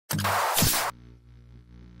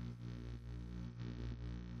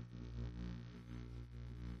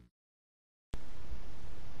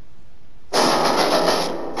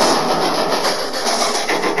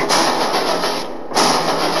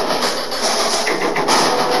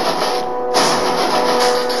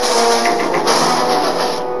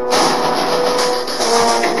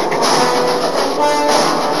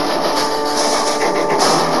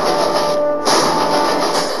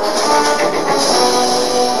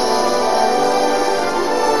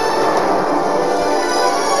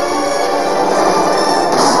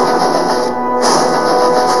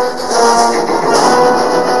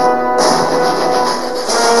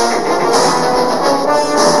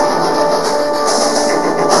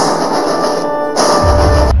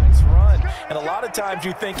of times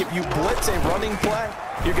you think if you blitz a running play,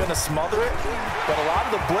 you're going to smother it. But a lot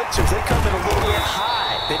of the blitzers, they come in a little bit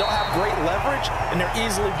high. They don't have great leverage, and they're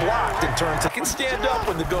easily blocked in terms of... They can stand up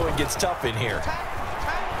when the going gets tough in here.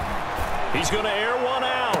 He's going to air one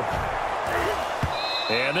out.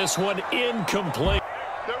 And this one incomplete.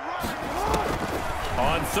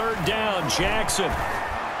 On third down, Jackson.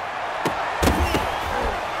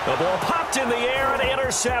 The ball popped in the air and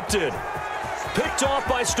intercepted. Picked off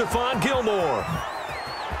by Stephon Gilmore.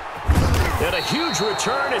 And a huge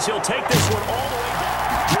return as he'll take this one all the way down.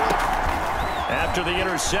 After the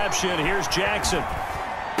interception, here's Jackson.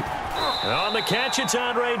 On the catch, it's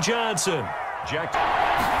Andre Johnson.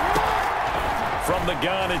 From the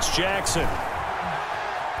gun, it's Jackson.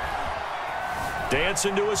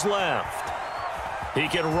 Dancing to his left. He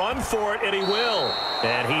can run for it, and he will.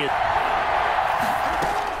 And he...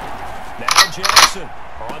 Now Jackson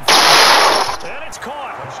on third. And it's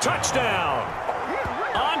caught. Touchdown.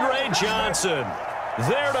 Andre Johnson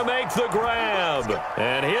there to make the grab.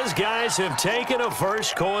 And his guys have taken a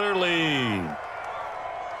first-quarter lead.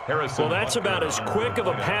 Well, that's about as quick of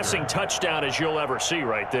a passing touchdown as you'll ever see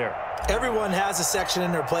right there. Everyone has a section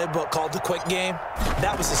in their playbook called the quick game.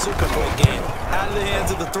 That was the super quick game. Out of the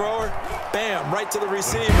hands of the thrower, bam, right to the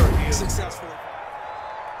receiver. Successful.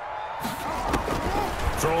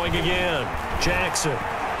 Throwing again, Jackson.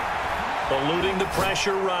 Eluding the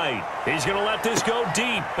pressure right. He's going to let this go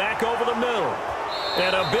deep, back over the middle.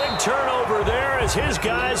 And a big turnover there as his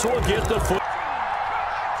guys will get the foot.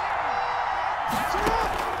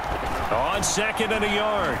 On second and a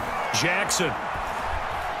yard, Jackson.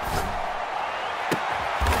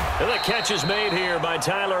 And the catch is made here by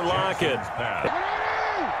Tyler Lockett.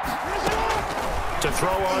 To throw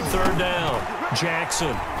on third down,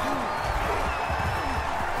 Jackson.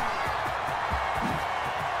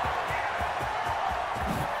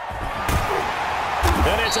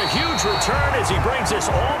 And it's a huge return as he brings this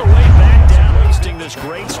all the way back down, wasting this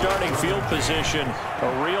great starting field position.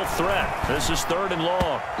 A real threat. This is third and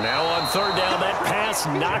long. Now on third down, that pass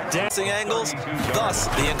knocked down. Angles, thus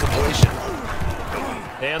the incompletion.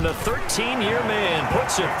 And the 13-year man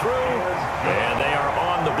puts it through, and they are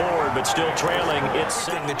on the board, but still trailing. It's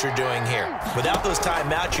thing that you're doing here. Without those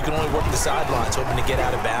timeouts, you can only work the sidelines, hoping to get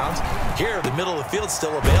out of bounds. Here, the middle of the field's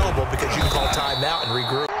still available because you can call timeout and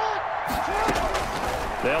regroup.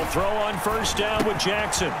 They'll throw on first down with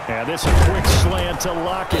Jackson. And this is a quick slant to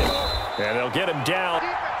Lockett. And they'll get him down.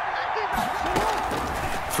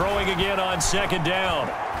 Throwing again on second down.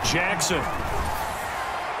 Jackson.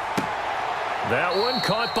 That one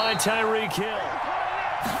caught by Tyreek Hill.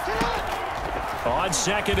 On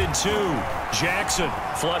second and 2, Jackson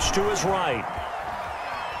flush to his right.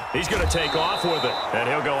 He's going to take off with it, and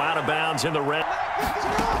he'll go out of bounds in the red.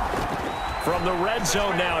 From the red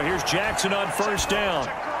zone now, here's Jackson on first down.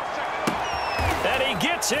 And he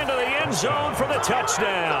gets into the end zone for the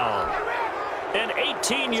touchdown. An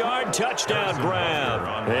 18-yard touchdown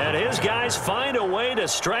grab. And his guys find a way to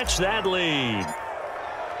stretch that lead.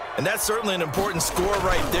 And that's certainly an important score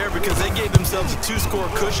right there because they gave themselves a two-score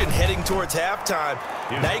cushion heading towards halftime.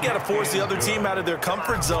 Now you got to force the other team out of their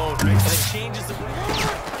comfort zone, and it changes the...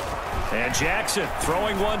 And Jackson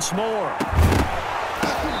throwing once more.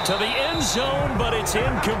 To the end zone, but it's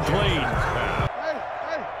incomplete.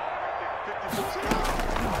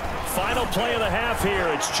 Final play of the half here.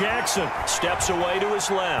 It's Jackson. Steps away to his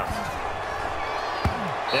left.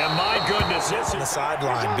 And my goodness, this on the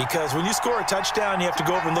sideline, because when you score a touchdown, you have to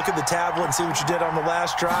go over and look at the tablet and see what you did on the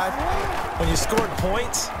last drive. When you scored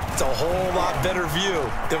points, it's a whole lot better view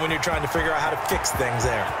than when you're trying to figure out how to fix things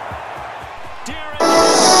there.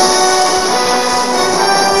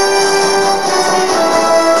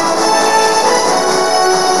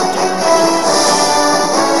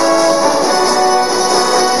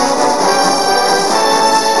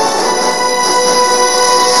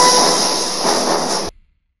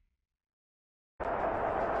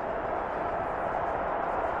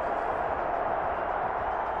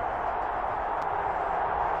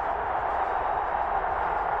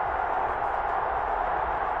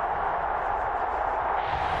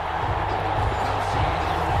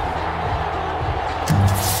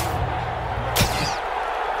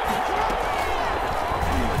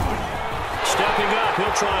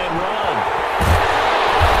 He'll try and run.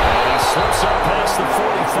 And he slips up past the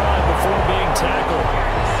 45 before being tackled.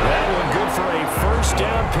 That one good for a first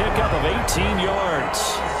down pickup of 18 yards.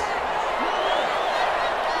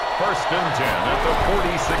 First and 10 at the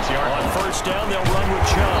 46-yard line. On first down, they'll run with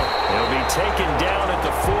Chubb. He'll be taken down at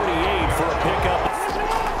the 48 for a pickup.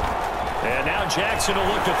 And now Jackson will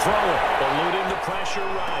look to throw it, eluding the pressure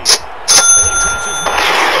right. And he catches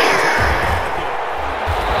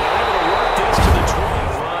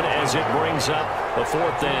as it brings up a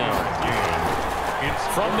 4th down.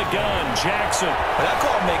 From the gun, Jackson. That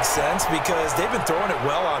call makes sense because they've been throwing it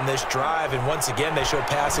well on this drive, and once again they show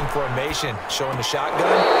passing formation, showing the shotgun,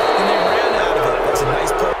 and they ran out of it. That's a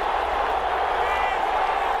nice play.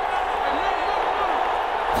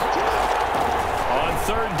 On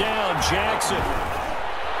 3rd down, Jackson.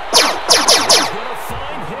 He's going to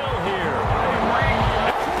find Hill here.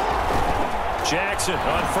 Jackson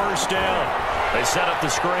on 1st down. They set up the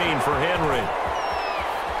screen for Henry.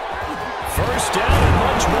 1st down and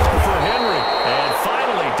much more for Henry. And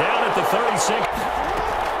finally down at the 36.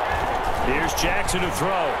 Here's Jackson to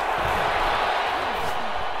throw.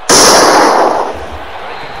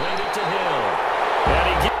 They complete it to Hill. And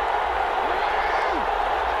he gets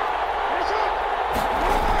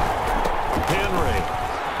Henry.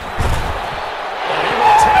 And he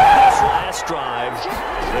will take this last drive.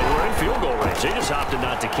 They were in field goal range. They just opted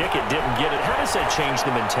not to kick it, didn't get it. How does that change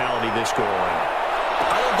the mentality this go around?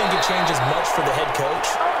 I don't think it changes much for the head coach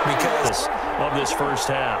because of this 1st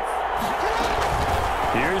half.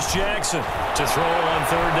 Here's Jackson to throw on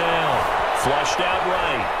 3rd down. Flushed out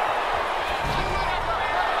right.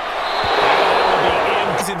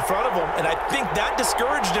 He's in front of him, and I think that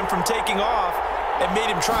discouraged him from taking off and made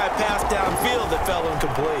him try a pass downfield that fell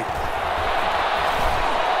incomplete.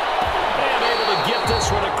 And able to get this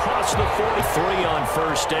one across the 43 on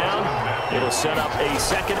 1st down. It'll set up a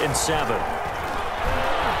 2nd and 7.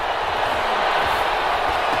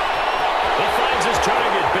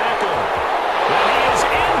 Target back on. And he is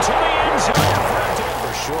into the end zone.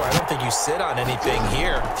 For sure. I don't think you sit on anything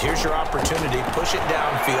here. Here's your opportunity. Push it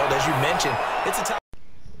downfield. As you mentioned, it's a tough.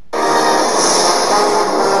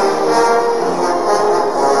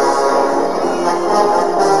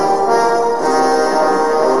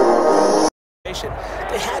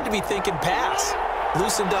 They had to be thinking pass.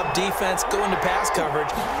 Loosened up defense, going to pass coverage.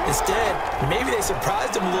 Instead, maybe they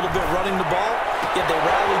surprised him a little bit running the ball, yet they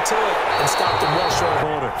rallied to it and stopped him well short of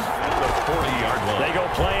order. At the 40-yard line. They go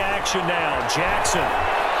play action now. Jackson.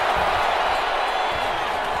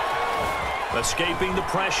 Escaping the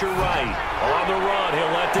pressure right. On the run,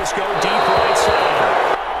 he'll let this go deep right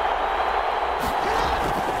side.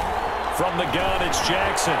 From the gun, it's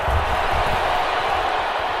Jackson.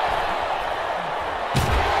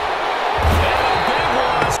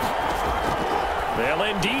 They'll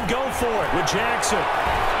indeed go for it with Jackson.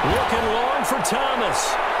 Looking long for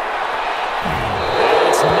Thomas. And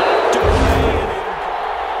it's knocked away.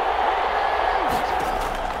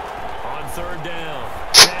 On 3rd down,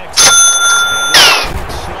 Jackson.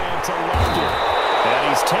 And slam to London. And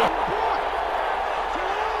he's taken.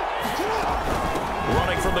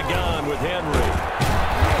 Running from the gun with Henry.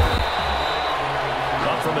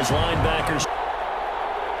 Up from his linebackers.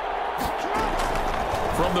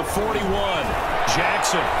 From the 41,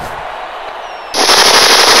 Jackson.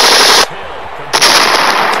 Hill,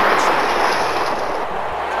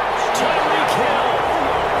 Tyreek Hill,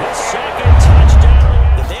 his 2nd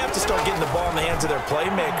touchdown. They have to start getting the ball in the hands of their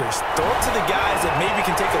playmakers. Throw it to the guys that maybe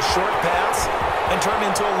can take a short pass and turn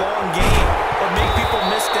into a long game or make people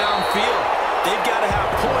miss downfield. They've got to have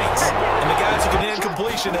points, and the guys who can end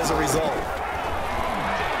completion as a result.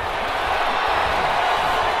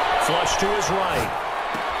 Flush to his right.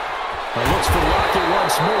 Looks for Lockett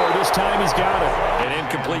once more. This time he's got it. An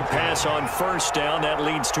incomplete pass on 1st down. That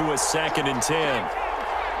leads to a 2nd and 10.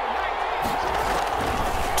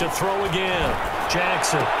 To throw again.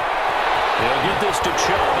 Jackson. He'll get this to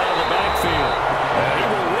Chubb out of the backfield. And he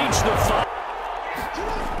will reach the 5.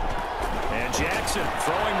 And Jackson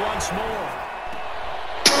throwing once more.